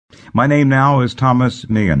My name now is Thomas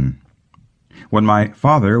Meehan. When my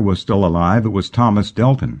father was still alive, it was Thomas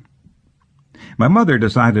Delton. My mother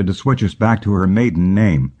decided to switch us back to her maiden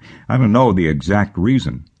name. I don't know the exact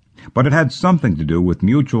reason, but it had something to do with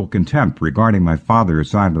mutual contempt regarding my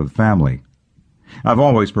father's side of the family. I've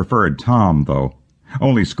always preferred Tom, though.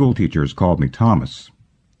 Only schoolteachers called me Thomas.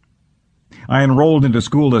 I enrolled into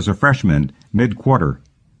school as a freshman mid-quarter.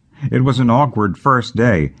 It was an awkward first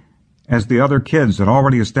day, as the other kids had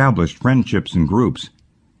already established friendships and groups,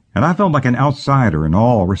 and I felt like an outsider in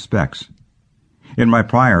all respects. In my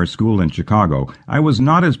prior school in Chicago, I was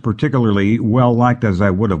not as particularly well-liked as I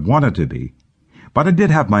would have wanted to be, but I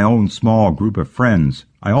did have my own small group of friends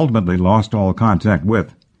I ultimately lost all contact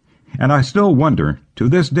with, and I still wonder, to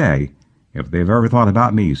this day, if they've ever thought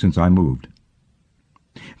about me since I moved.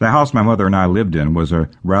 The house my mother and I lived in was a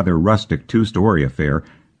rather rustic two-story affair,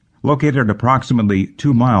 located approximately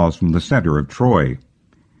 2 miles from the center of Troy.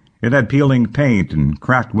 It had peeling paint and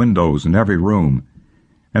cracked windows in every room,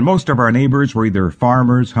 and most of our neighbors were either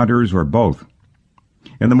farmers, hunters, or both.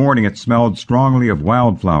 In the morning it smelled strongly of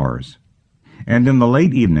wildflowers, and in the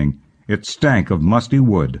late evening it stank of musty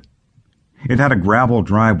wood. It had a gravel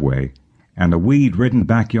driveway and a weed-ridden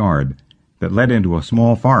backyard that led into a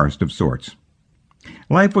small forest of sorts.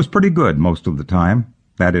 Life was pretty good most of the time,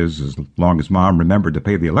 that is, as long as Mom remembered to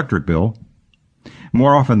pay the electric bill.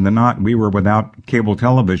 More often than not, we were without cable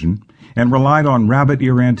television and relied on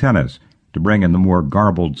rabbit-ear antennas to bring in the more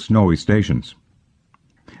garbled, snowy stations.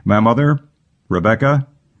 My mother, Rebecca,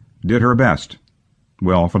 did her best.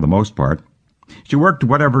 Well, for the most part. She worked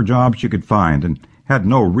whatever job she could find and had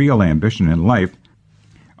no real ambition in life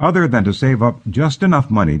other than to save up just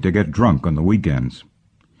enough money to get drunk on the weekends.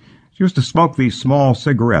 She used to smoke these small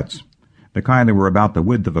cigarettes, the kind that were about the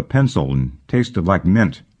width of a pencil and tasted like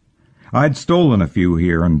mint. I'd stolen a few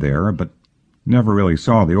here and there, but never really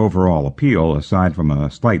saw the overall appeal aside from a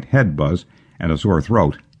slight head buzz and a sore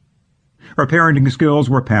throat. Her parenting skills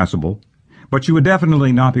were passable, but she would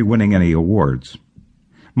definitely not be winning any awards.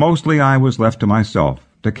 Mostly I was left to myself,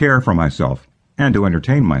 to care for myself, and to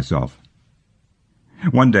entertain myself.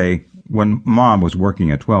 One day, when Mom was working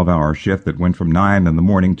a 12-hour shift that went from 9 in the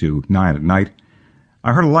morning to 9 at night,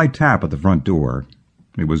 I heard a light tap at the front door.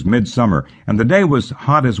 It was midsummer, and the day was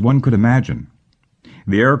hot as one could imagine.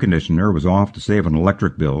 The air conditioner was off to save on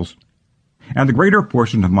electric bills, and the greater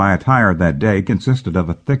portion of my attire that day consisted of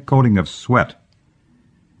a thick coating of sweat.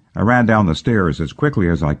 I ran down the stairs as quickly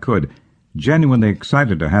as I could, genuinely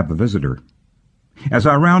excited to have a visitor. As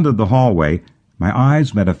I rounded the hallway, my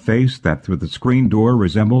eyes met a face that through the screen door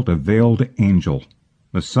resembled a veiled angel.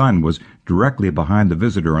 The sun was directly behind the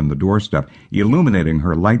visitor on the doorstep, illuminating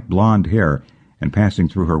her light blonde hair and passing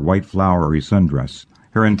through her white flowery sundress.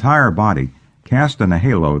 Her entire body cast in a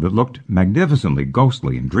halo that looked magnificently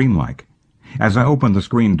ghostly and dreamlike. As I opened the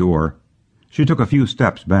screen door, she took a few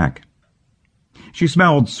steps back. She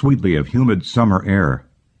smelled sweetly of humid summer air,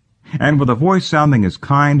 and with a voice sounding as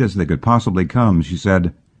kind as they could possibly come, she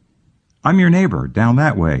said, "I'm your neighbor, down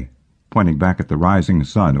that way," pointing back at the rising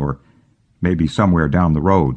sun, or maybe somewhere down the road.